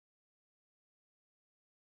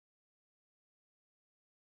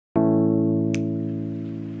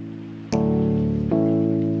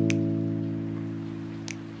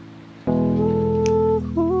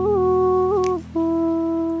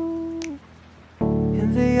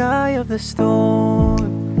In the eye of the storm,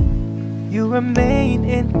 you remain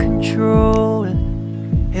in control.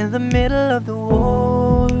 In the middle of the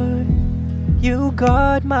war, you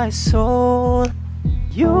guard my soul.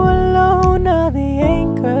 You alone are the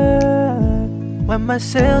anchor when my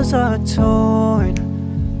sails are torn.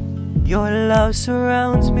 Your love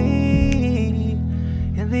surrounds me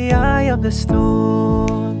in the eye of the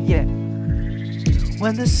storm, yeah.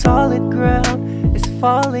 When the solid ground is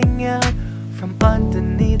falling out from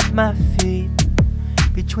underneath my feet,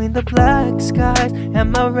 between the black skies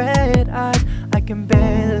and my red eyes, I can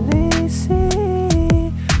barely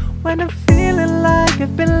see. When I'm feeling like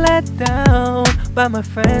I've been let down by my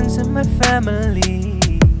friends and my family,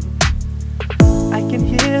 I can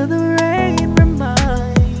hear the rain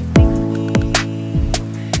reminding me.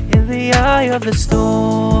 In the eye of the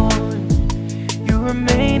storm, you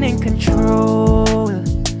remain in control.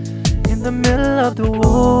 In the middle of the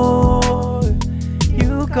war,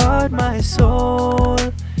 you guard my soul.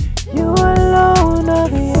 You alone are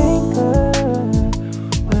the anchor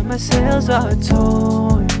when my sails are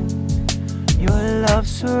torn. Your love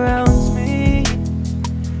surrounds me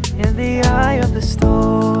in the eye of the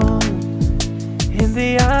storm. In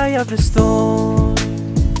the eye of the storm,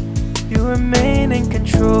 you remain in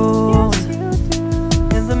control. Yes, you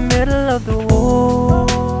do. In the middle of the war,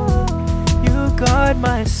 you guard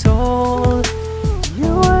my soul.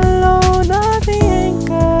 You alone are the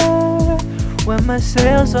anchor when my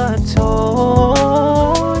sails are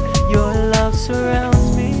torn. Your love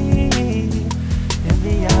surrounds me in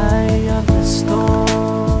the eye of the storm.